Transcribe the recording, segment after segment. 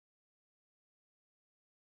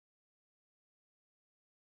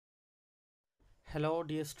Hello,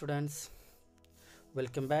 dear students.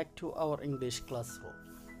 Welcome back to our English classroom.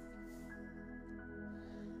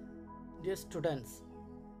 Dear students,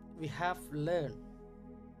 we have learned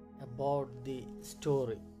about the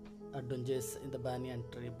story Adventures in the Banyan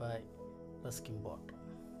Tree by Ruskin Bond.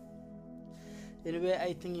 Anyway,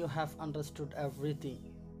 I think you have understood everything.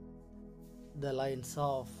 The lines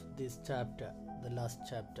of this chapter, the last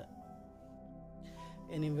chapter.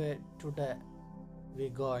 Anyway, today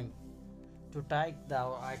we're going to take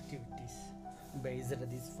our activities based on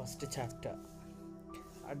this first chapter,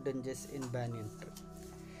 Adventures in Banyan Tree.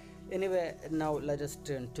 Anyway, now let us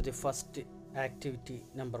turn to the first activity,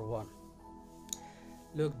 number 1.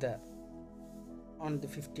 Look there on the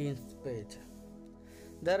 15th page.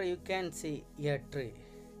 There you can see a tree,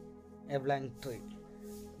 a blank tree.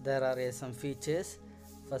 There are some features.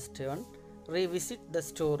 First one, revisit the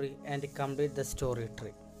story and complete the story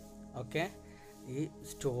tree. Okay. ഈ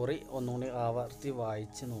story ഒന്നുകൂടി ആവർത്തി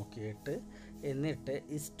വായിച്ച് നോക്കിയിട്ട് എന്നിട്ട്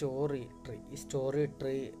ഈ story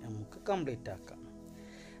tree നമുക്ക് complete ആക്കാം.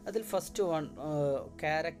 അതിൽ ഫസ്റ്റ് വൺ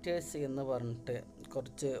ക്യാരക്ടേഴ്സ് എന്ന് പറഞ്ഞിട്ട്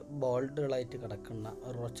കുറച്ച് ബോൾഡുകളായിട്ട് കിടക്കുന്ന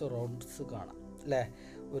കുറച്ച് റൗണ്ട്സ് കാണാം അല്ലേ,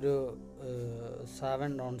 ഒരു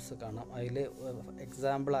 7 റൗണ്ട്സ് കാണാം. അതിൽ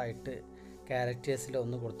എക്സാമ്പിളായിട്ട് ക്യാരക്ടേഴ്സിൽ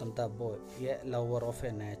ഒന്ന് കൊടുത്തിട്ട് the boy A lover of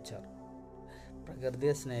A nature,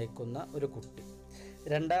 പ്രകൃതിയെ സ്നേഹിക്കുന്ന ഒരു കുട്ടി.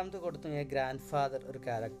 രണ്ടാമത് കൊടുത്ത ഗ്രാൻഡ് ഫാദർ ഒരു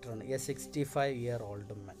ക്യാരക്ടറാണ്, എ 65-year-old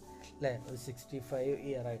man അല്ലേ, ഒരു 65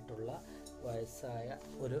 ഇയർ ആയിട്ടുള്ള വയസ്സായ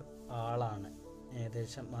ഒരു ആളാണ്,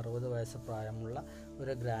 ഏകദേശം 60 വയസ്സ് പ്രായമുള്ള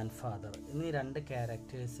ഒരു ഗ്രാൻഡ് ഫാദർ. എന്നീ 2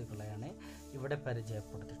 ക്യാരക്ടേഴ്സുകളെയാണ് ഇവിടെ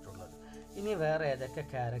പരിചയപ്പെടുത്തിയിട്ടുള്ളത്. ഇനി വേറെ ഏതൊക്കെ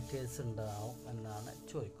ക്യാരക്ടേഴ്സ് ഉണ്ടാവും എന്നാണ്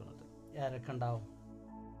ചോദിക്കുന്നത്. ആരൊക്കെ ഉണ്ടാവും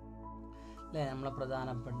അല്ലേ? നമ്മളെ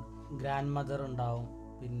പ്രധാനപ്പെട്ട ഗ്രാൻഡ് മദർ ഉണ്ടാവും,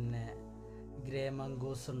 പിന്നെ ഗ്രേ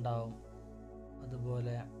മംഗൂസ് ഉണ്ടാവും,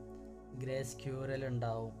 അതുപോലെ ഗ്രേ സ്ക്യൂറൽ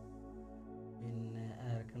ഉണ്ടാവും, പിന്നെ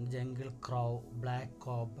ജംഗിൾ ക്രൗ, ബ്ലാക്ക്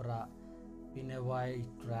കോബ്ര, പിന്നെ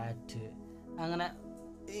വൈറ്റ് റാറ്റ്, അങ്ങനെ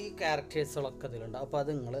ഈ ക്യാരക്ടേഴ്സുകളൊക്കെ ഇതിലുണ്ടാവും. അപ്പോൾ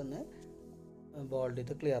അത് നിങ്ങളൊന്ന് ബോൾഡ്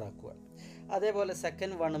ചെയ്ത് ക്ലിയർ ആക്കുക. അതേപോലെ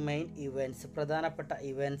സെക്കൻഡ് വൺ മെയിൻ ഇവൻറ്റ്സ്, പ്രധാനപ്പെട്ട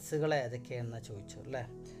ഇവൻറ്റ്സുകൾ ഏതൊക്കെയാണെന്ന് ചോദിച്ചു അല്ലേ.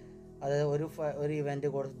 അതായത് ഒരു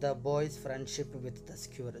ഇവൻറ്റ് കൊടുത്ത് the boys friendship with the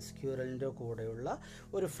സ്ക്യൂറലിൻ്റെ കൂടെയുള്ള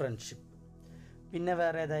ഒരു ഫ്രണ്ട്ഷിപ്പ്. പിന്നെ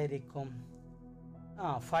വേറെ ഏതായിരിക്കും?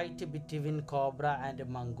 ഫൈറ്റ് ബിറ്റ്വീൻ കോബ്ര ആൻഡ്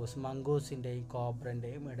മംഗൂസിൻ്റെയും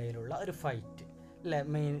കോബ്രൻ്റെയും ഇടയിലുള്ള ഒരു ഫൈറ്റ് അല്ലേ,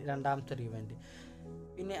 മെയിൻ രണ്ടാമത്തെ ഒരു ഇവൻറ്റ്.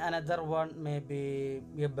 പിന്നെ another one may be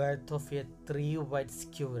A birth of A 3 white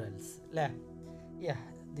squirrels അല്ലേ.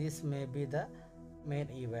 These may be the main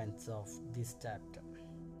events of this chapter.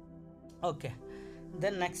 Okay,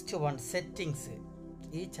 then next one settings.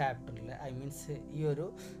 ഈ ചാപ്റ്ററിൽ ഈ ഒരു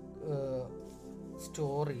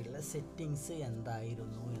സ്റ്റോറിയിലെ സെറ്റിങ്സ്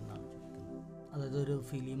എന്തായിരുന്നു എന്നാണ് ചോദിക്കുന്നത്. അതായത് ഒരു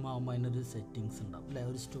ഫിലിം ആകുമ്പോൾ അതിനൊരു സെറ്റിങ്സ് ഉണ്ടാവും അല്ലേ,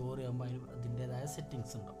 ഒരു സ്റ്റോറി ആകുമ്പോൾ അതിൻ്റേതായ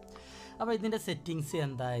സെറ്റിങ്സ് ഉണ്ടാവും. അപ്പോൾ ഇതിൻ്റെ സെറ്റിങ്സ്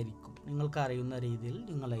എന്തായിരിക്കും നിങ്ങൾക്കറിയുന്ന രീതിയിൽ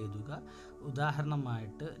നിങ്ങൾ എഴുതുക.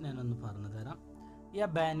 ഉദാഹരണമായിട്ട് ഞാനൊന്ന് പറഞ്ഞു തരാം. ഈ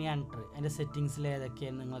ബാനിയാൻ ട്രീ അതിൻ്റെ സെറ്റിങ്സിൽ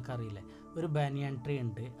ഏതൊക്കെയാണെന്ന് നിങ്ങൾക്കറിയില്ലേ. ഒരു ബാനിയാൻ ട്രീ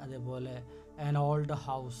ഉണ്ട്, അതേപോലെ ആൻ ഓൾഡ്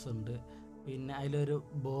ഹൗസ് ഉണ്ട്, പിന്നെ അതിലൊരു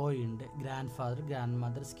ബോയ് ഉണ്ട്, grand father, grand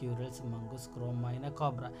mother, squirrels, mongoose, ക്രോ, മൈന,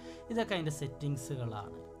 കോബ്ര, ഇതൊക്കെ അതിൻ്റെ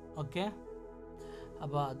സെറ്റിങ്സുകളാണ്. ഓക്കെ,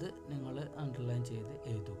 അപ്പോൾ അത് നിങ്ങൾ അണ്ടർലൈൻ ചെയ്ത്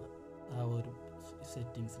എഴുതുക ആ ഒരു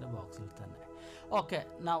സെറ്റിങ്സിൻ്റെ ബോക്സിൽ തന്നെ. Okay,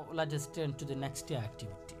 now let us turn to the next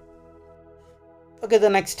activity. Okay,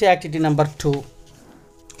 the next activity number 2.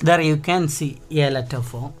 There you can see a letter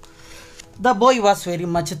form. The boy was very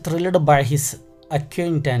much thrilled by his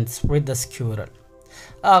acquaintance with the squirrel.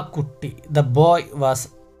 ആ കുട്ടി, the boy was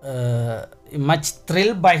much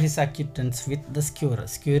thrilled by his acquaintance with the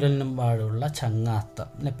സ്ക്യൂറലിനും പാടുള്ള ചങ്ങാത്തം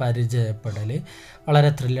പരിചയപ്പെടൽ വളരെ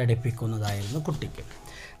ത്രില്ലടിപ്പിക്കുന്നതായിരുന്നു കുട്ടിക്ക്.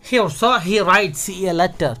 he writes a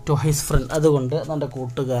letter to his friend. അതുകൊണ്ട് തൻ്റെ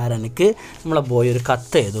കൂട്ടുകാരനക്ക് നമ്മളെ boy ഒരു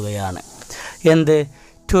കത്ത് എഴുതുകയാണ്. എന്ത്?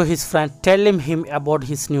 to his friend, telling him about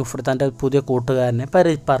his new friend. തൻ്റെ പുതിയ കൂട്ടുകാരനെ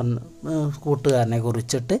കൂട്ടുകാരനെ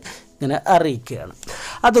കുറിച്ചിട്ട് ഇങ്ങനെ അറിയിക്കുകയാണ്.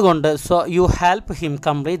 അതുകൊണ്ട് you help him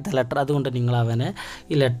complete the letter. അതുകൊണ്ട് നിങ്ങൾ അവനെ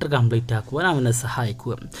ഈ ലെറ്റർ കംപ്ലീറ്റ് ആക്കുവാൻ അവനെ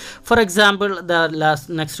സഹായിക്കുക. ഫോർ എക്സാമ്പിൾ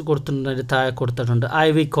നെക്സ്റ്റ് കൊടുത്തിട്ടുണ്ട്, താഴെ കൊടുത്തിട്ടുണ്ട്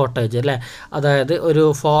ഐവി കോട്ടേജ് അല്ലേ. അതായത് ഒരു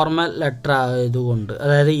ഫോർമൽ ലെറ്റർ ആയതുകൊണ്ട്,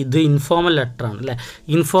 അതായത് ഇത് ഇൻഫോർമൽ ലെറ്ററാണ് അല്ലേ.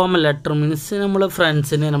 ഇൻഫോർമൽ ലെറ്റർ മീൻസ് നമ്മൾ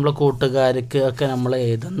ഫ്രണ്ട്സിന്, നമ്മളെ കൂട്ടുകാർക്ക് ഒക്കെ നമ്മൾ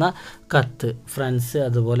എഴുതുന്ന കത്ത്, ഫ്രണ്ട്സ്,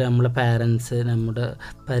 അതുപോലെ നമ്മളെ പാരൻസ്, നമ്മുടെ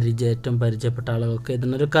പരിചയപ്പെട്ട ആളുകൾക്ക്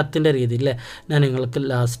എഴുതുന്നൊരു കത്തിൻ്റെ രീതി അല്ലേ. ഞാൻ നിങ്ങൾക്ക്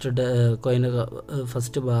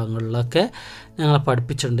ഫസ്റ്റ് ഭാഗങ്ങളിലൊക്കെ ഞങ്ങളെ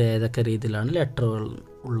പഠിപ്പിച്ചിട്ടുണ്ട് ഏതൊക്കെ രീതിയിലാണ് ലെറ്ററുകൾ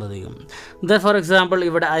ഉള്ളത്. ഫോർ എക്സാമ്പിൾ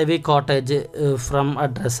ഇവിടെ ഐവി കോട്ടേജ് ഫ്രം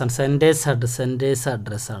അഡ്രസ്സാണ്, സെൻറ്റേഴ്സ്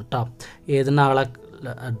അഡ്രസ്സാണ് കേട്ടോ. എഴുതുന്ന ആളെ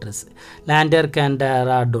അഡ്രസ്സ് ലാൻഡർക്ക് ആൻഡ്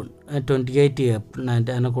ഡെറാഡൂൺ 28 ഏപ്രിൽ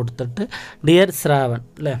 19 അങ്ങനെ കൊടുത്തിട്ട് ഡിയർ ശ്രാവൺ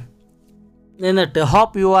അല്ലേ, എന്നിട്ട്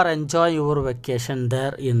hope you are enjoy your vacation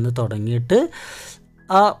there എന്ന് തുടങ്ങിയിട്ട്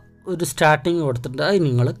ആ ഒരു സ്റ്റാർട്ടിങ് കൊടുത്തിട്ട് അത്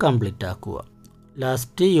നിങ്ങൾ കംപ്ലീറ്റ് ആക്കുക.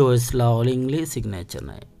 Last yours ലവ്ലിംഗ്ലി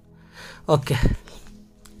സിഗ്നേച്ചറിനായി. Okay,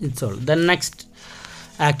 it's all. Then next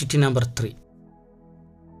activity number 3.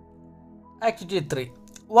 Activity 3.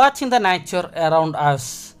 Watching the nature around us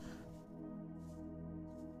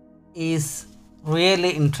is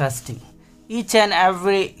really interesting. Each and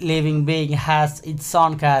every living being has its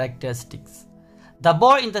own characteristics. The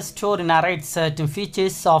boy in the story narrates certain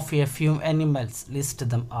features of a few animals. List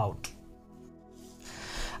them out.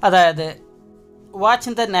 അതായത്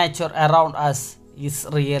watching the nature around us is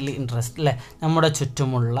really interest അല്ലേ, നമ്മുടെ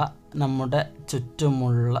ചുറ്റുമുള്ള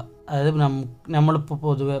അതായത് നമ്മളിപ്പോൾ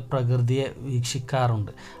പൊതുവെ പ്രകൃതിയെ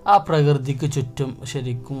വീക്ഷിക്കാറുണ്ട്. ആ പ്രകൃതിക്ക് ചുറ്റും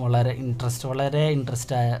ശരിക്കും വളരെ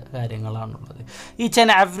ഇൻട്രസ്റ്റായ കാര്യങ്ങളാണുള്ളത്. Each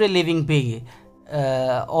and every living being,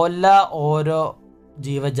 ഓരോ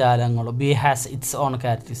ജീവജാലങ്ങളും ഹാസ് ഇറ്റ്സ് ഓൺ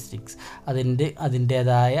ക്യാരക്ടറിസ്റ്റിക്സ്,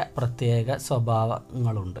 അതിൻ്റേതായ പ്രത്യേക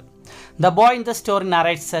സ്വഭാവങ്ങളുണ്ട്. The boy in the story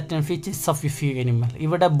narrates certain features of A few animal.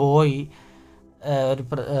 ഇവിടെ ബോയ്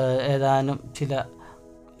ഏതാനും ചില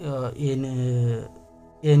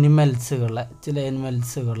എനിമൽസുകളെ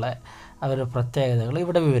അവരുടെ പ്രത്യേകതകൾ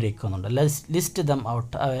ഇവിടെ വിവരിക്കുന്നുണ്ട്. ലിസ്റ്റ് ദം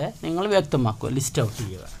ഔട്ട്, അവയെ നിങ്ങൾ വ്യക്തമാക്കുക, ലിസ്റ്റ് ഔട്ട്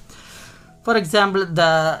ചെയ്യുക. ഫോർ എക്സാമ്പിൾ ദ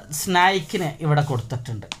സ്നൈക്കിനെ ഇവിടെ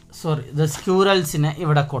കൊടുത്തിട്ടുണ്ട്, ദ സ്ക്യൂറൽസിനെ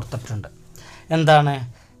ഇവിടെ കൊടുത്തിട്ടുണ്ട്. എന്താണ്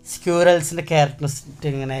സ്ക്യൂറൽസിൻ്റെ ക്യാരക്ടറിസ്റ്റിക്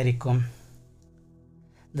എങ്ങനെ ആയിരിക്കും?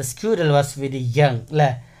 The squirrel was very young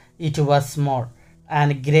അല്ലേ, it was small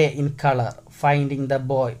and grey in color. Finding the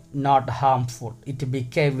boy not harmful, it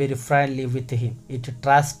became very friendly with him. It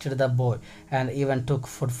trusted the boy and even took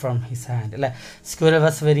food from his hand. അല്ലേ, squirrel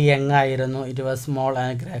was very young ആയിരുന്നു, it was small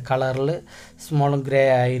and grey, കളറിൽ സ്മോളും grey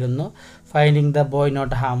ആയിരുന്നു. Finding the boy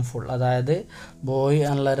not harmful, അതായത് boy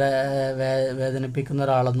വളരെ വേദനിപ്പിക്കുന്ന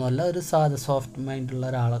ഒരാളൊന്നുമല്ല, ഒരു soft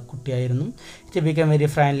മൈൻഡുള്ള കുട്ടിയായിരുന്നു. It become very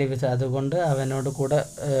friendly വിത്ത്, അതുകൊണ്ട് അവനോട് കൂടെ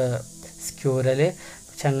സ്ക്യൂറൽ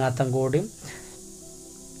ചങ്ങാത്തം കൂടി.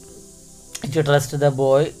 ഇറ്റ് ട്രസ്റ്റ് ദ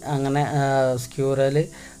ബോയ്, അങ്ങനെ സ്ക്യൂറൽ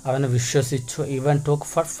അവനെ വിശ്വസിച്ചു. Even talk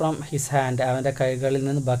food from his hand, അവൻ്റെ കൈകളിൽ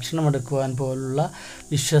നിന്ന് ഭക്ഷണം എടുക്കുവാൻ പോലുള്ള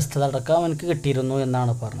വിശ്വസ്തത അടക്കം അവനക്ക് കിട്ടിയിരുന്നു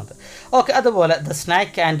എന്നാണ് പറഞ്ഞത്. ഓക്കെ, അതുപോലെ ദ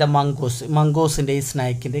സ്നൈക്ക് ആൻഡ് ദ മംഗൂസിൻ്റെ ഈ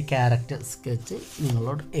സ്നൈക്കിൻ്റെ ക്യാരക്ടർ സ്കെച്ച്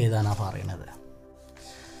നിങ്ങളോട് എഴുതാനാണ് പറയുന്നത്.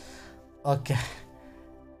 Okay,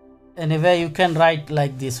 anyway you can write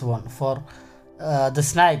like this one. Four the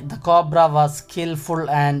snake, the cobra was skillful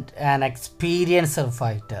and an experienced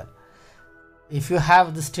fighter. If you have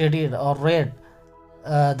studied or read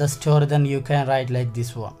the story, then you can write like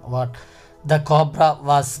this one. What? The cobra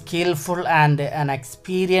was skillful and an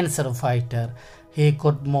experienced fighter. He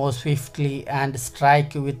could move swiftly and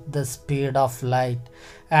strike with the speed of light,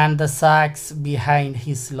 and the sacs behind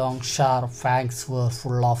his long sharp fangs were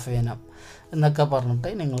full of venom. എന്നൊക്കെ പറഞ്ഞിട്ട്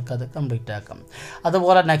നിങ്ങൾക്കത് complete ആക്കാം.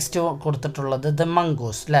 അതുപോലെ next കൊടുത്തിട്ടുള്ളത് the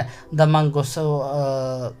mongoose അല്ലേ, the mongoose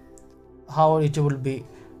how it will be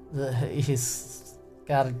his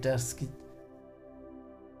characters.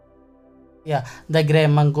 The grey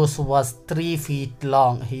mongoose was 3 feet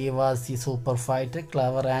long. He was a super fighter,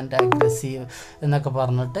 clever and aggressive എന്നൊക്കെ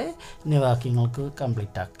പറഞ്ഞിട്ട് ഇനി വാക്യങ്ങൾക്ക്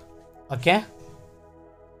കംപ്ലീറ്റ് ആക്കാം. Okay,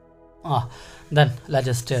 then let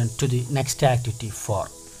us turn to the next activity 4.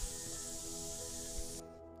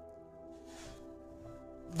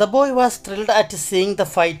 The boy was thrilled at seeing the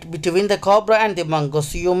fight between the cobra and the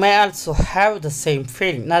mongoose. You may also have the same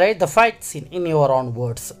feeling. Narrate the fight scene in your own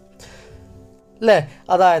words. അല്ലേ,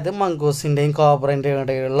 അതായത് മംഗൂസിൻ്റെയും കോബ്രൻ്റെയും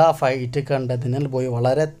ഇടയിലുള്ള fight കണ്ടതിനാൽ boy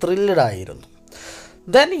വളരെ ത്രില്ലഡ് ആയിരുന്നു.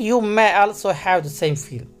 Then you may also have the same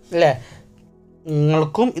feel അല്ലേ,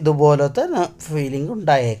 നിങ്ങൾക്കും ഇതുപോലത്തെ feeling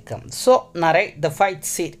ഉണ്ടായേക്കാം. So narrate the fight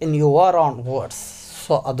scene in your own words.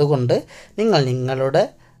 So അതുകൊണ്ട് നിങ്ങളുടെ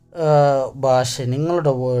ഭാഷ,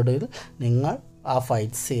 നിങ്ങളുടെ വേർഡിൽ നിങ്ങൾ ആ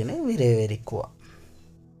ഫൈറ്റ് സീന് വിവരിക്കുക.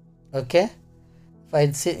 Okay,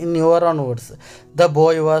 fight scene in your own words. The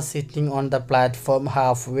boy was sitting on the platform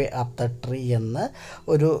half way up the tree എന്ന്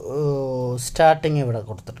ഒരു starting ഇവിടെ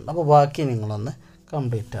കൊടുത്തിട്ടുണ്ട്. അപ്പോൾ ബാക്കി നിങ്ങളൊന്ന്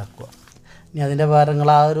കംപ്ലീറ്റ് ആക്കുക. ഇനി അതിൻ്റെ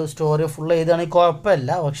ഭാരങ്ങൾ ആ ഒരു സ്റ്റോറി ഫുൾ എഴുതുകയാണെങ്കിൽ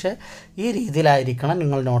കുഴപ്പമില്ല, പക്ഷേ ഈ രീതിയിലായിരിക്കണം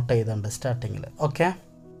നിങ്ങൾ നോട്ട് ചെയ്തുണ്ട് സ്റ്റാർട്ടിങ്ങിൽ. ഓക്കെ,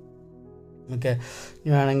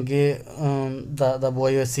 വേണമെങ്കിൽ the boy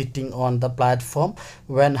was sitting on the platform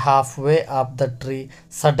when halfway up the tree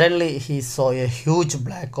suddenly he saw a huge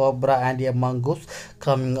black cobra and a mongoose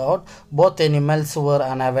coming out. Both animals were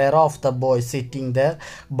unaware of the boy sitting there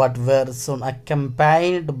but were soon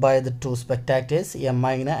accompanied by the two spectators, a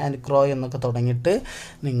myna and crow എന്നൊക്കെ തുടങ്ങിയിട്ട്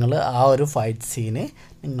നിങ്ങൾ ആ ഒരു fight scene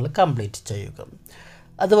നിങ്ങൾ complete ചെയ്യുക.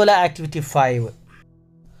 അതുപോലെ activity 5.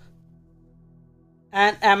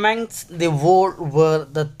 And amongst the wool were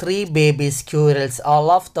the 3 baby squirrels, all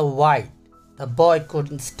of the white. The boy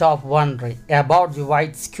couldn't stop wondering about the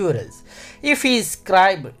white squirrels. If he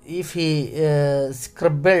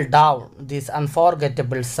scribbled down this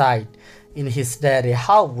unforgettable sight in his diary,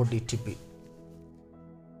 how would it be?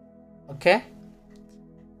 Okay?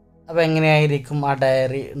 അപ്പോൾ എങ്ങനെയായിരിക്കും ആ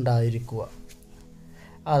diary ഉണ്ടായിരിക്കുക?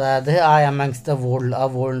 അതായത് ആ അമങ്സ് the wall, ആ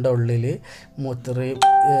വോളിൻ്റെ ഉള്ളിൽ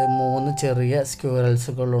 3 ചെറിയ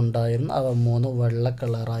സ്ക്യൂറൽസുകൾ ഉണ്ടായിരുന്നു. അവ 3 വെള്ള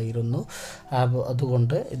കളറായിരുന്നു.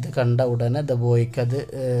 അതുകൊണ്ട് ഇത് കണ്ട ഉടനെ ദ ബോയ്ക്ക് അത്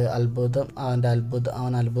അവൻ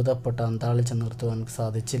അത്ഭുതപ്പെട്ട അന്താളിച്ച് നിർത്തുവാൻ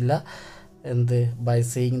സാധിച്ചില്ല. എന്ത്? By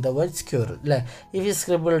seeing the word squirrel അല്ലേ. If he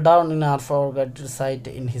scribble down in R forgotten site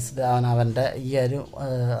in his, അവൻ്റെ ഈ ഒരു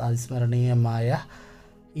അവിസ്മരണീയമായ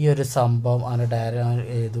ഈ ഒരു സംഭവം അവൻ്റെ ഡയറി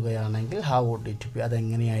എഴുതുകയാണെങ്കിൽ ഹൗ വുഡ് ഇറ്റ് ബി,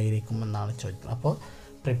 അതെങ്ങനെയായിരിക്കും എന്നാണ് ചോദിക്കുന്നത്. അപ്പോൾ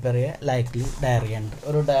പ്രിപ്പയർ ചെയ്യുക ലൈക്ലി ഡയറി എൻട്രി,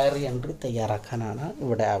 ഒരു ഡയറി എൻട്രി തയ്യാറാക്കാനാണ്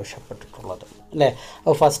ഇവിടെ ആവശ്യപ്പെട്ടിട്ടുള്ളത് അല്ലേ.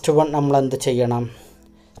 അപ്പോൾ ഫസ്റ്റ് വൺ നമ്മൾ എന്ത് ചെയ്യണം?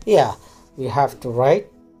 We have to write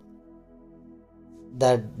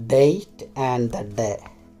the date and the day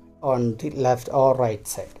on the left or right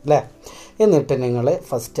side അല്ലേ. എന്നിട്ട് നിങ്ങൾ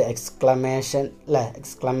ഫസ്റ്റ് എക്സ്ക്ലമേഷൻ അല്ലേ,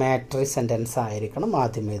 എക്സ്ക്ലമേറ്ററി സെൻറ്റൻസ് ആയിരിക്കണം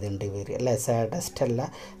ആദ്യം എഴുതേണ്ടി വരിക അല്ലേ. സാഡസ്റ്റ് അല്ല,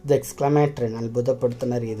 ഇത് എക്സ്ക്ലമേറ്ററി,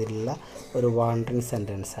 അത്ഭുതപ്പെടുത്തുന്ന രീതിയിലുള്ള ഒരു വാണ്ടറിങ്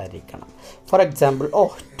സെൻറ്റൻസ് ആയിരിക്കണം. For example,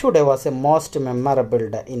 today was A most memorable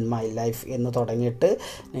day in my life എന്ന് തുടങ്ങിയിട്ട്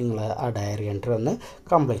നിങ്ങൾ ആ ഡയറി എൻട്രി ഒന്ന്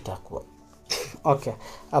കംപ്ലീറ്റ് ആക്കുക. ഓക്കെ,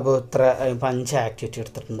 അപ്പോൾ ഇത്ര 5 ആക്ടിവിറ്റി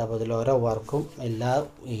എടുത്തിട്ടുണ്ട്. അപ്പോൾ ഇതിൽ ഓരോ വർക്കും എല്ലാം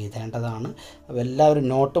എഴുതേണ്ടതാണ്. അപ്പോൾ എല്ലാവരും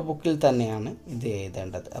നോട്ട് ബുക്കിൽ തന്നെയാണ് ഇത്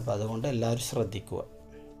എഴുതേണ്ടത്. അപ്പോൾ അതുകൊണ്ട് എല്ലാവരും ശ്രദ്ധിക്കുക.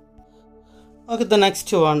 Okay, the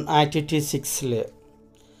next one activity 6ൽ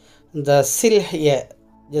the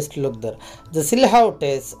just look there. The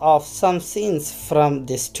silhouettes of some scenes from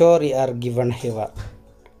the story are given here.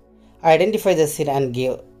 Identify the scene and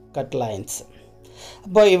give cut lines.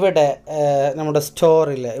 അപ്പോൾ ഇവിടെ നമ്മുടെ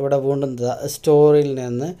സ്റ്റോറിയിൽ ഇവിടെ വീണ്ടും സ്റ്റോറിയിൽ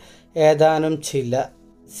നിന്ന് ഏതാനും ചില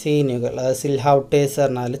സീനുകൾ, സിൽഹൗട്ടേഴ്സ്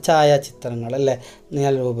പറഞ്ഞാൽ ഛായാചിത്രങ്ങൾ അല്ലേ,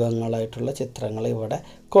 നിഴൽരൂപങ്ങളായിട്ടുള്ള ചിത്രങ്ങൾ ഇവിടെ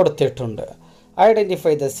കൊടുത്തിട്ടുണ്ട്.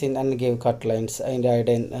 Identify the scene and give cut lines.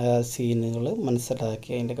 അതിൻ്റെ സീനുകൾ മനസ്സിലാക്കി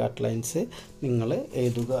അതിൻ്റെ കട്ട് ലൈൻസ് നിങ്ങൾ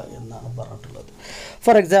എഴുതുക എന്നാണ് പറഞ്ഞിട്ടുള്ളത്.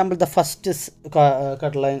 ഫോർ എക്സാമ്പിൾ ദ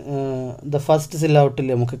ഫസ്റ്റ് സിൽഹൗട്ടിൽ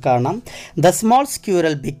നമുക്ക് കാണാം, the small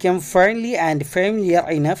squirrel become friendly and familiar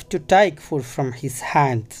enough to take food from his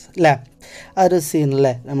hands അല്ലേ. ആ ഒരു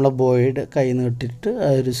സീനിലെ നമ്മളെ ബോയുടെ കൈ നീട്ടിയിട്ട് ആ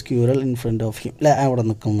ഒരു squirrel in front of him അല്ലേ അവിടെ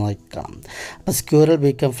നിൽക്കുന്നതായി കാണാം. അപ്പോൾ സ്ക്യൂറൽ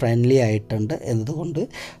ബിക്കം ഫ്രണ്ട്ലി ആയിട്ടുണ്ട് എന്നതുകൊണ്ട്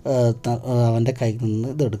അവൻ്റെ കയ്യിൽ നിന്ന്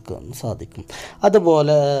ഇതെടുക്കാൻ സാധിക്കും.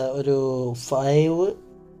 അതുപോലെ ഒരു 5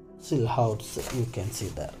 silhouettes you can see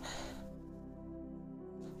there.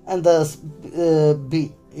 And the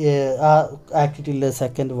ആക്ടിവിറ്റിയിലെ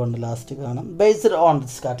second one last കാണാം. Based on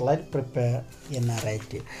this cut line prepare A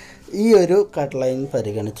narrative. ഈ ഒരു കട്ട് ലൈൻ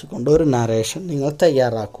പരിഗണിച്ചുകൊണ്ട് ഒരു നറേഷൻ നിങ്ങൾ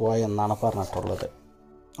തയ്യാറാക്കുക എന്നാണ് പറഞ്ഞിട്ടുള്ളത്.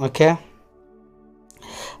 ഓക്കെ,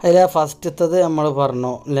 അതിൽ ഫസ്റ്റത്തത് നമ്മൾ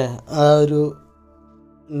പറഞ്ഞു അല്ലേ. ആ ഒരു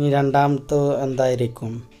ഇനി രണ്ടാമത്തെ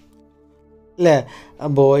എന്തായിരിക്കും അല്ലേ,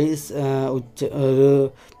 ബോയ്സ് ഒരു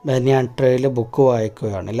ബനിയാൻ ട്രേയിൽ ബുക്ക്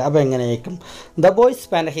വായിക്കുകയാണല്ലേ. അപ്പോൾ എങ്ങനെയായിരിക്കും? The boy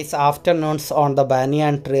spend his afternoons on the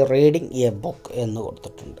banian tree reading A book എന്ന്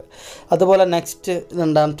കൊടുത്തിട്ടുണ്ട്. അതുപോലെ നെക്സ്റ്റ്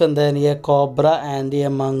രണ്ടാമത്തെ എന്തായാലും എ കോബ്ര ആൻഡ് എ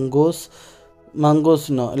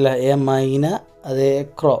മംഗൂസിനോ അല്ലേ, എ മൈന അതേ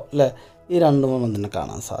ക്രോ അല്ലേ, ഈ 2 തന്നെ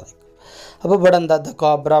കാണാൻ സാധിക്കും. അപ്പോൾ ഇവിടെ എന്താ, the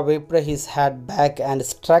cobra whipped his head back and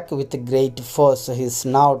struck with great force, his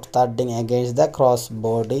snout thudding against the cross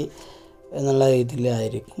body എന്നുള്ള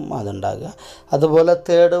രീതിയിലായിരിക്കും അതുണ്ടാകുക. അതുപോലെ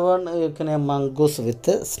third one A mongoose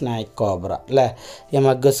with സ്നൈക്ക് cobra അല്ലേ. A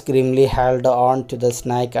mongoose grimly held on to the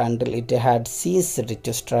snake until it had ceased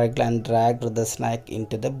to struggle and dragged the snake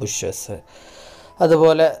into the bushes.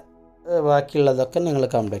 അതുപോലെ ബാക്കിയുള്ളതൊക്കെ നിങ്ങൾ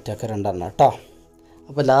complete ആക്കുക 2 കേട്ടോ.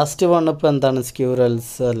 അപ്പോൾ ലാസ്റ്റ് വൺ ഇപ്പോൾ എന്താണ്?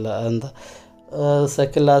 സ്ക്യൂറൽസ് അല്ല, എന്താ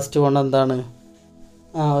സെക്കൻഡ് ലാസ്റ്റ് വൺ എന്താണ്?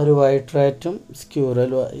 ഒരു വൈറ്റ് റാറ്റും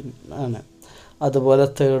സ്ക്യൂറലും ആണ്. അതുപോലെ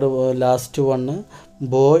തേർഡ് ലാസ്റ്റ് വണ്ണ്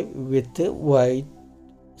ബോയ് വിത്ത് വൈറ്റ്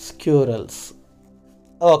സ്ക്യൂറൽസ്.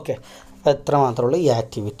 ഓക്കെ, അപ്പോൾ എത്ര മാത്രമേ ഉള്ളൂ ഈ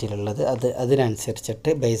ആക്ടിവിറ്റിയിലുള്ളത്. അതിനനുസരിച്ചിട്ട്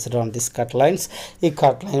based on this cut lines, ഈ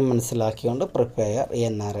കട്ട് ലൈൻ മനസ്സിലാക്കിക്കൊണ്ട് പ്രിപ്പയർ എ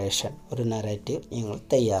നറേഷൻ, ഒരു നറേറ്റീവ് നിങ്ങൾ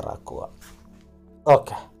തയ്യാറാക്കുക.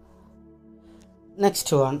 Okay,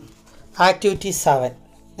 next one activity 7.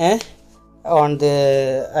 On the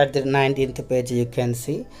at the 19th page you can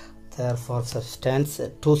see therefore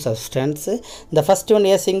two substances. The first one,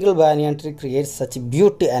 a single banyan tree creates such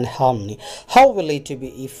beauty and harmony. How will it be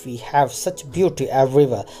if we have such beauty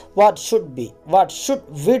everywhere? What should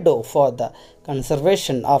we do for the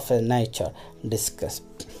conservation of nature? Discuss.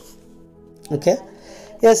 Okay,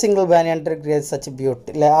 a single banyan tree creates such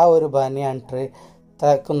beauty. ആ ഒരു banyan tree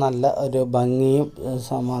താക്ക് നല്ല ഒരു ഭംഗിയും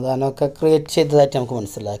സമാധാനമൊക്കെ create ചെയ്തതായിട്ട് നമുക്ക്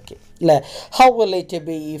മനസ്സിലാക്കി അല്ലേ. How will it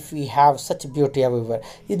be if we have such beauty everywhere?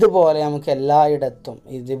 ഇതുപോലെ നമുക്ക് എല്ലായിടത്തും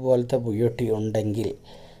ഇതുപോലത്തെ ബ്യൂട്ടി ഉണ്ടെങ്കിൽ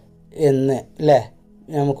എന്ന് അല്ലേ,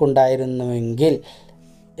 നമുക്കുണ്ടായിരുന്നുവെങ്കിൽ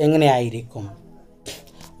എങ്ങനെയായിരിക്കും?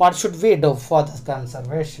 What should we do for the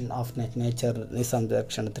conservation of nature?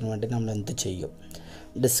 സംരക്ഷണത്തിന് വേണ്ടി നമ്മൾ എന്ത് ചെയ്യും?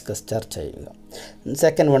 ഡിസ്കസ്, ചർച്ച ചെയ്യുക.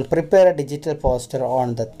 Second one, prepare A digital poster on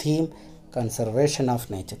the theme conservation of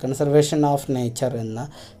nature. Conservation of nature എന്ന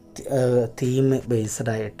തീം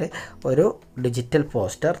ബേസ്ഡ് ആയിട്ട് ഒരു ഡിജിറ്റൽ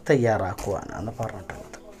പോസ്റ്റർ തയ്യാറാക്കുവാനാണ്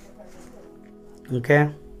പറഞ്ഞിട്ടുള്ളത്. ഓക്കെ,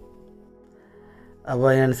 അപ്പോൾ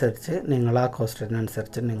അതിനനുസരിച്ച് നിങ്ങൾ ആ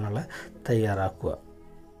ക്വസ്റ്റ്യനനുസരിച്ച് നിങ്ങൾ തയ്യാറാക്കുക.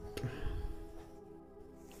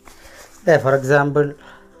 For example,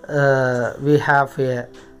 we have A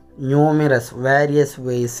various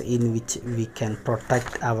ways in which we can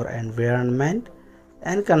protect our environment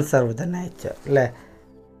and conserve the nature അല്ലേ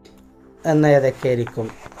എന്ന് ഏതൊക്കെ ആയിരിക്കും?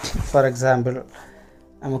 ഫോർ എക്സാമ്പിൾ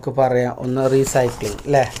നമുക്ക് പറയാം, ഒന്ന് റീസൈക്ലിംഗ്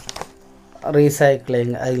അല്ലേ.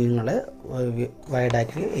 റീസൈക്ലിംഗ് അത് നിങ്ങൾ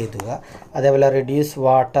വൈഡാക്കി എഴുതുക. അതേപോലെ reduce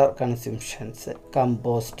water കൺസ്യൂംഷൻസ്,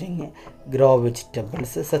 composting, grow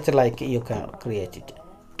vegetables such like you can create it,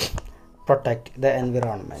 protect the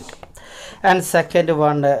environment. And second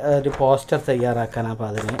one, ഒരു പോസ്റ്റർ തയ്യാറാക്കാൻ. അപ്പോൾ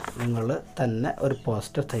അതിന് നിങ്ങൾ തന്നെ ഒരു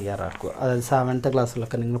പോസ്റ്റർ തയ്യാറാക്കുക. അതായത് 7th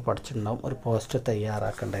ക്ലാസ്സിലൊക്കെ നിങ്ങൾ പഠിച്ചിട്ടുണ്ടാവും ഒരു പോസ്റ്റർ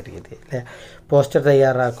തയ്യാറാക്കേണ്ട രീതി അല്ലേ. പോസ്റ്റർ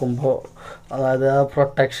തയ്യാറാക്കുമ്പോൾ അതായത് ആ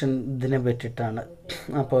പ്രൊട്ടക്ഷൻ ഇതിനെ പറ്റിയിട്ടാണ്.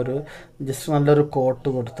 അപ്പോൾ ഒരു ജസ്റ്റ് നല്ലൊരു കോട്ട്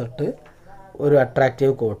കൊടുത്തിട്ട് ഒരു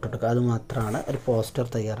അട്രാക്റ്റീവ് കോട്ട് കൊടുക്കുക. അത് മാത്രമാണ് ഒരു പോസ്റ്റർ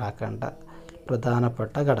തയ്യാറാക്കേണ്ട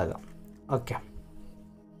പ്രധാനപ്പെട്ട ഘടകം. Okay,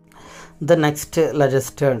 the next let us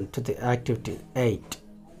turn to the activity 8.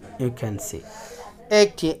 You can see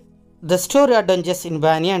 8. The story Adventures in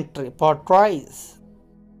Banyan Tree portrays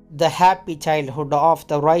the happy childhood of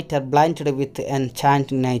the writer blinded with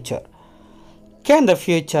enchanting nature. Can the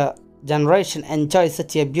future generation enjoy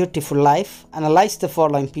such a beautiful life? Analyze the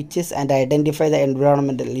following pictures and identify the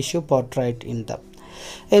environmental issue portrayed in them.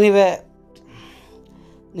 Anyway,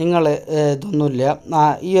 നിങ്ങൾ ഇതൊന്നുമില്ല,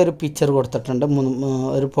 ഈ ഒരു picture കൊടുത്തിട്ടുണ്ട്.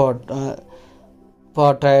 ഒരു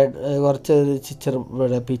portrait കുറച്ച്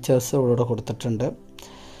pictures ഇവിടെ കൊടുത്തിട്ടുണ്ട്.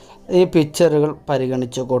 ഈ പിക്ചറുകൾ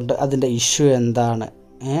പരിഗണിച്ചുകൊണ്ട് അതിൻ്റെ ഇഷ്യൂ എന്താണ്,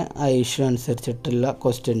 ആ ഇഷ്യൂ അനുസരിച്ചിട്ടുള്ള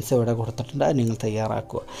ക്വസ്റ്റ്യൻസ് ഇവിടെ കൊടുത്തിട്ടുണ്ട്. അത് നിങ്ങൾ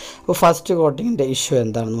തയ്യാറാക്കുക. അപ്പോൾ ഫസ്റ്റ് കോട്ടിങ്ങിൻ്റെ ഇഷ്യൂ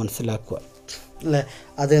എന്താണെന്ന് മനസ്സിലാക്കുക അല്ലേ.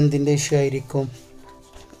 അതെന്തിൻ്റെ ഇഷ്യൂ ആയിരിക്കും?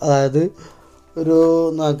 അതായത് ഒരു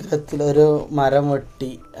നഗരത്തിൽ ഒരു മരം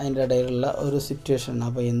വെട്ടി അതിൻ്റെ ഇടയിലുള്ള ഒരു സിറ്റുവേഷൻ.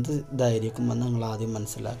 അപ്പോൾ എന്ത് ഇതായിരിക്കുമെന്ന് നിങ്ങൾ ആദ്യം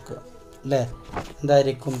മനസ്സിലാക്കുക അല്ലേ.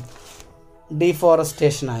 എന്തായിരിക്കും?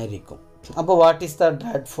 ഡീഫോറസ്റ്റേഷൻ ആയിരിക്കും. അപ്പോൾ what is the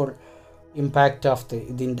dreadful impact of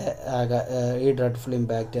ഇതിൻ്റെ ഈ ഡ്രെഡ്ഫുൾ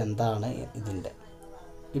ഇമ്പാക്റ്റ് എന്താണ് ഇതിൻ്റെ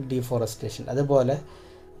ഈ ഡീഫോറസ്റ്റേഷൻ? അതുപോലെ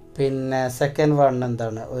പിന്നെ സെക്കൻഡ് വൺ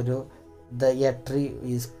എന്താണ്? ഒരു A tree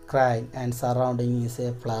is crying and surrounding is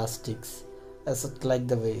A plastics like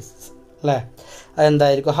the waste അല്ലേ.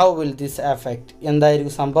 അതെന്തായിരിക്കും? How will this effect?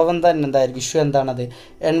 എന്തായിരിക്കും സംഭവം തന്നെ? എന്തായിരിക്കും ഇഷ്യൂ? എന്താണത്?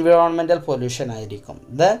 എൻവിറോൺമെൻറ്റൽ പൊല്യൂഷൻ ആയിരിക്കും.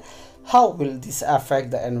 Then how will this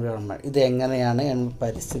affect the environment? ഇത് എങ്ങനെയാണ്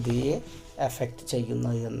പരിസ്ഥിതിയെ എഫക്റ്റ്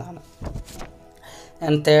ചെയ്യുന്നത് എന്നാണ്.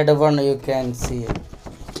 And third one you can see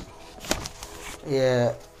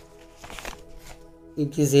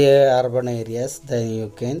it is a urban areas. Then you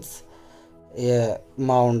can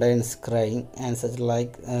mountains crying and such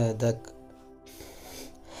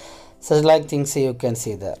like things you can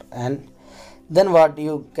see there. And then what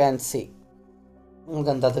you can see,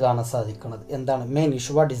 നിങ്ങൾക്ക് എന്താ കാണാൻ സാധിക്കുന്നത്? എന്താണ് main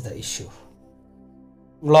issue? What is the issue?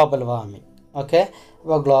 Global warming. Okay,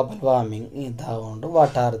 അപ്പോൾ global warming ഇതാകൊണ്ട്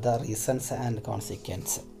what are the reasons and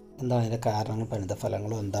consequence? എന്താണ് ഇതിൻ്റെ കാരണങ്ങളും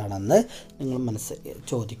പരിണിതഫലങ്ങളും എന്താണെന്ന് നിങ്ങൾ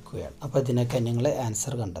ചോദിക്കുകയാണ്. അപ്പോൾ ഇതിനൊക്കെ നിങ്ങൾ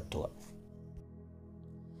ആൻസർ കണ്ടെത്തുക.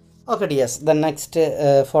 Okay dears, the next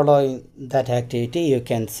following that activity you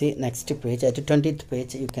can see next page at 20th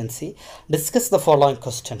page you can see discuss the following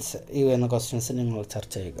questions. ഈ എന്ന ക്വസ്റ്റ്യൻസ് നിങ്ങൾ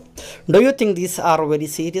ചർച്ച ചെയ്യുക. Do you think these are very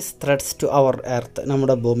serious threats to our earth?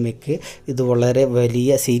 നമ്മുടെ ഭൂമിക്ക് ഇത് വളരെ വലിയ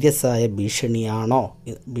സീരിയസ് ആയ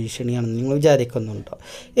ഭീഷണിയാണെന്ന് നിങ്ങൾ വിചാരിക്കുന്നുണ്ടോ?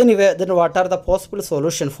 Anyway, then what are the possible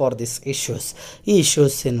solution for these issues? ഈ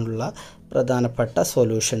ഇഷ്യൂസിനുള്ള പ്രധാനപ്പെട്ട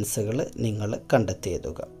സൊല്യൂഷൻസുകൾ നിങ്ങൾ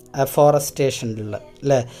കണ്ടെത്തിയെഴുതുക. ഫോറസ്റ്റേഷനിലുള്ള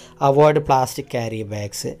അല്ലേ, avoid plastic carry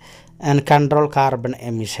bags and control carbon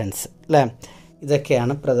emissions അല്ലേ.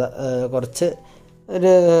 ഇതൊക്കെയാണ് കുറച്ച്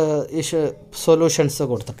ഒരു സൊല്യൂഷൻസ്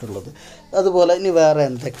കൊടുത്തിട്ടുള്ളത്. അതുപോലെ ഇനി വേറെ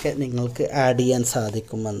എന്തൊക്കെ നിങ്ങൾക്ക് ആഡ് ചെയ്യാൻ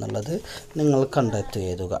സാധിക്കുമെന്നുള്ളത് നിങ്ങൾ കണ്ടെത്തി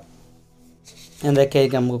എഴുതുക.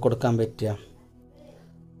 എന്തൊക്കെയായിരിക്കും നമുക്ക് കൊടുക്കാൻ പറ്റുക?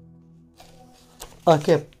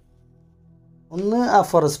 ഓക്കെ, ഒന്ന്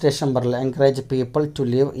അഫോറസ്റ്റേഷൻ പറയില്ല, encourage people to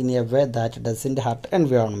live in a way that doesn't hurt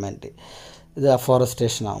environment. ഇത്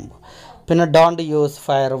അഫോറസ്റ്റേഷൻ ആകുമ്പോൾ. പിന്നെ don't use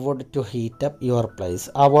firewood to heat up your place,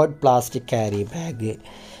 avoid plastic carry bag,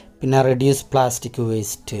 പിന്നെ റെഡ്യൂസ് പ്ലാസ്റ്റിക്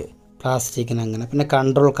വേസ്റ്റ്, പ്ലാസ്റ്റിക്കിന് അങ്ങനെ. പിന്നെ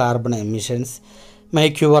control carbon emissions,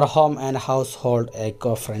 make your home and house hold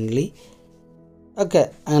eco friendly. Okay,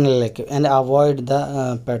 അങ്ങനെയൊക്കെ. And avoid the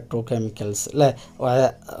petro chemicals അല്ലേ.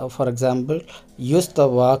 For example use the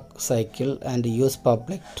walk cycle and use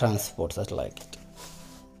public transports like it.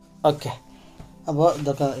 Okay, അപ്പോൾ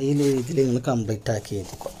ഇതൊക്കെ ഈ രീതിയിൽ നിങ്ങൾ complete ആക്കി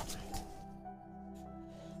എഴുതിക്കോ.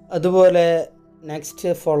 അതുപോലെ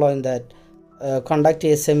next following that conduct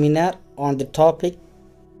a seminar on the topic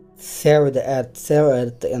save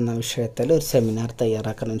earth എന്ന വിഷയത്തിൽ ഒരു സെമിനാർ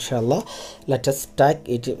തയ്യാറാക്കണം. ഇൻഷാല്ലാ let us start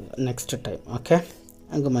it next time. Okay,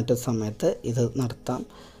 നമുക്ക് മറ്റൊരു സമയത്ത് ഇത് നടത്താം.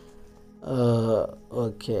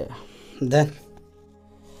 Okay, then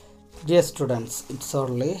dear students, it's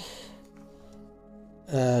only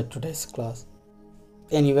today's class.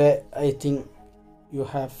 Anyway, I think you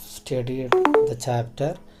have studied the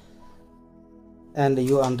chapter and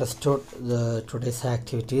you understood the today's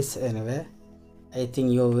activities. Anyway, I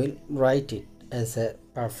think you will write it as a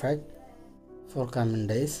perfect for coming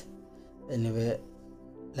days. Anyway,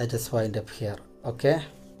 let us wind up here. Okay,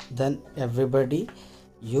 then everybody,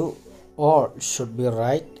 you all should be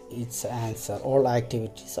write its answer, all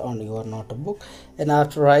activities on your notebook, and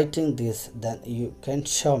after writing this, then you can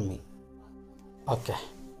show me. Okay,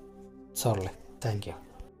 sorry, thank you.